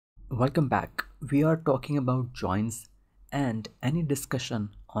Welcome back. We are talking about joins, and any discussion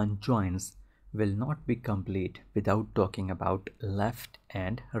on joins will not be complete without talking about left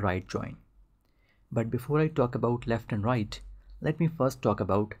and right join. But before I talk about left and right, let me first talk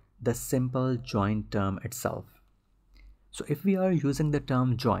about the simple join term itself. So if we are using the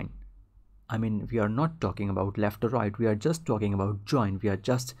term join, we are not talking about left or right, we are just talking about join, we are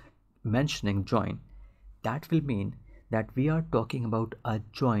just mentioning join. That will mean that we are talking about a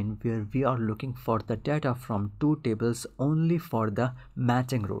join where we are looking for the data from two tables only for the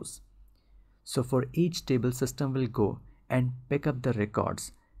matching rows. So for each table, system will go and pick up the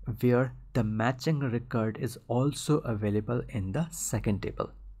records where the matching record is also available in the second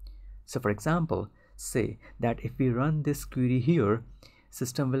table. So for example, say that if we run this query here,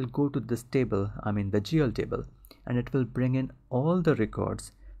 system will go to this table, the GL table, and it will bring in all the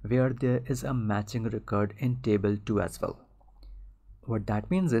records where there is a matching record in table 2 as well. What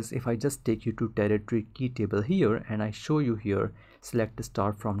that means is if I just take you to territory key table here and I show you here, select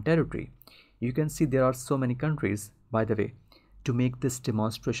start from territory, you can see there are so many countries. By the way, to make this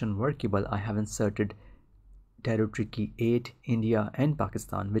demonstration workable, I have inserted territory key 8, India and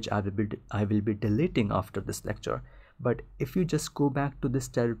Pakistan, which I will be deleting after this lecture. But if you just go back to this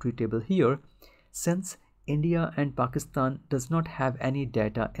territory table here, since India and Pakistan does not have any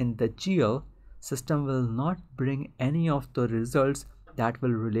data in the GL, system will not bring any of the results that will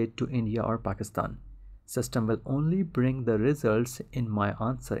relate to India or Pakistan. System will only bring the results in my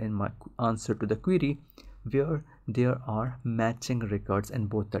answer to the query where there are matching records in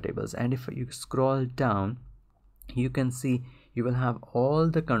both the tables. And if you scroll down, you can see you will have all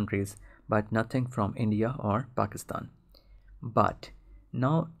the countries but nothing from India or Pakistan. But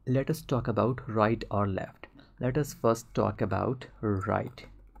now let us talk about right or left. Let us first talk about right.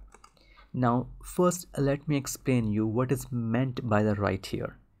 Now first let me explain you what is meant by the right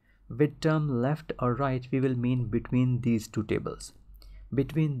here. With term left or right, we will mean between these two tables.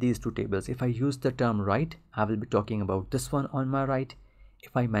 Between these two tables, if I use the term right, I will be talking about this one on my right.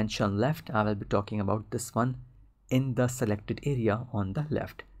 If I mention left, I will be talking about this one in the selected area on the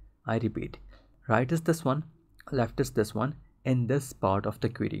left. I repeat, right is this one, left is this one in this part of the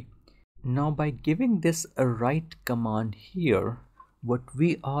query. Now by giving this a right command here, what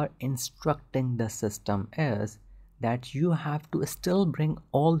we are instructing the system is that you have to still bring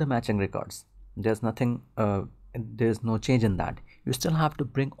all the matching records. There's no change in that. You still have to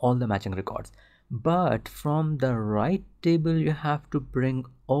bring all the matching records, but from the right table you have to bring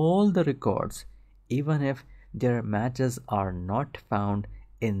all the records even if their matches are not found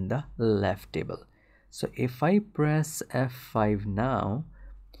in the left table. So if I press F5 now,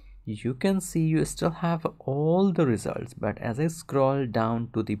 you can see you still have all the results, but as I scroll down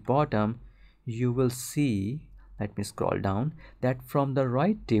to the bottom, you will see, let me scroll down, that from the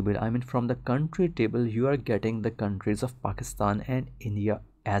right table, from the country table, you are getting the countries of Pakistan and India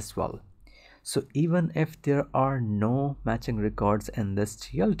as well. So even if there are no matching records in this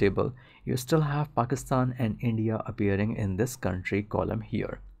GL table, you still have Pakistan and India appearing in this country column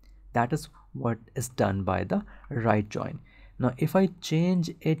here. That is what is done by the right join. Now if I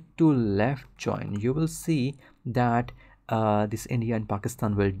change it to left join, you will see that this India and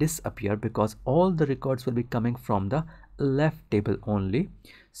Pakistan will disappear because all the records will be coming from the left table only.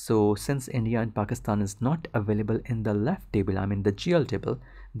 So since India and Pakistan is not available in the left table, the GL table,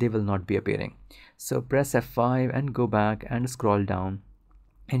 they will not be appearing. So press F5 and go back and scroll down,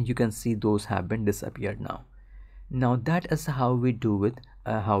 and you can see those have been disappeared now. Now that is how we do with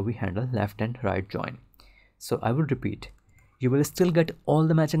how we handle left and right join. So I will repeat, you will still get all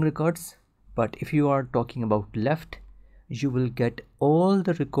the matching records, but if you are talking about left, you will get all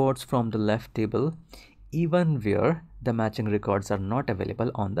the records from the left table even where the matching records are not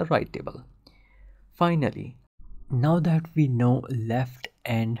available on the right table. Finally, now that we know left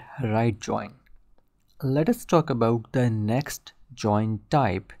and right join, let us talk about the next join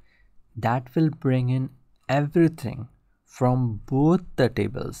type that will bring in everything from both the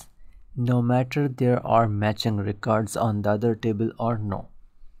tables, no matter there are matching records on the other table or no.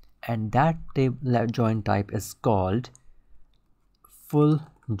 And that join type is called full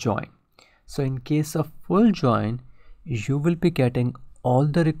join. So in case of full join, you will be getting all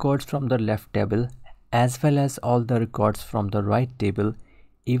the records from the left table as well as all the records from the right table,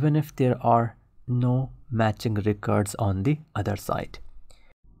 even if there are no matching records on the other side.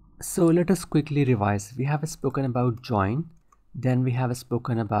 So let us quickly revise. We have spoken about join, then we have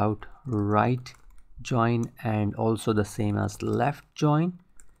spoken about right join and also the same as left join,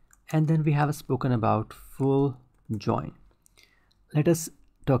 and then we have spoken about full join. Let us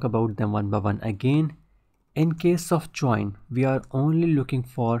talk about them one by one again. In case of join, we are only looking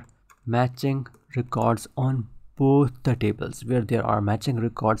for matching records on both the tables. Where there are matching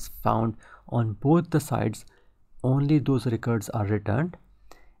records found on both the sides, only those records are returned.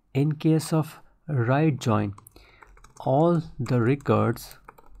 In case of right join, all the records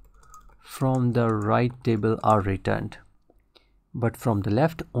from the right table are returned, but from the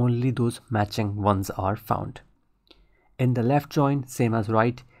left only those matching ones are found. In the left join, same as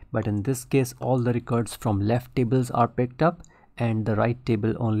right, but in this case all the records from left tables are picked up and the right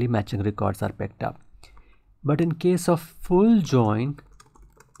table only matching records are picked up. But in case of full join,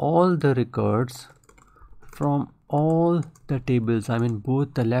 all the records from all the tables, I mean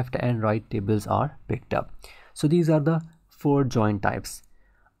both the left and right tables, are picked up. So these are the 4 join types.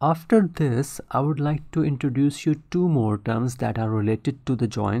 After this, I would like to introduce you 2 more terms that are related to the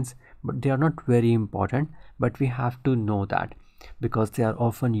joins, but they are not very important, but we have to know that because they are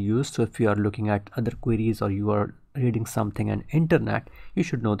often used. So if you are looking at other queries or you are reading something on internet, you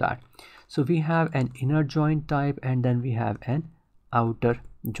should know that. So we have an inner join type and then we have an outer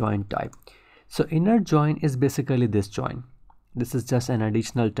join type. So inner join is basically this join. This is just an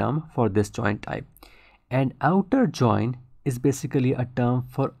additional term for this join type. And outer join is basically a term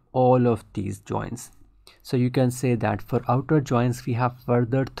for all of these joins. So you can say that for outer joins we have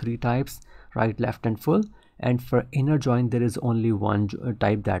further 3 types, right, left and full, and for inner join there is only one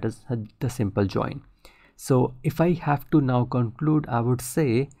type, that is the simple join. So if I have to now conclude, I would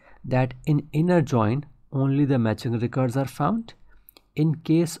say that in inner join only the matching records are found. In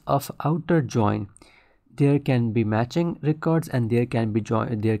case of outer join, there can be matching records and there can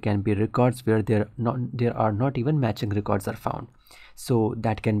be records where there are not even matching records are found. So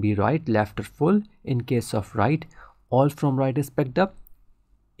that can be right, left or full. In case of right, all from right is picked up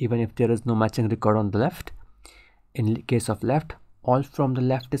even if there is no matching record on the left. In case of left, all from the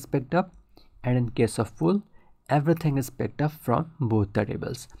left is picked up, and in case of full, everything is picked up from both the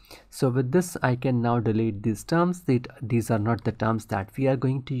tables. So with this I can now delete these terms. These are not the terms that we are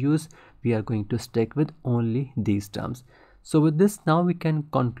going to use. We are going to stick with only these terms. So with this now we can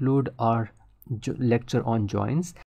conclude our lecture on joins.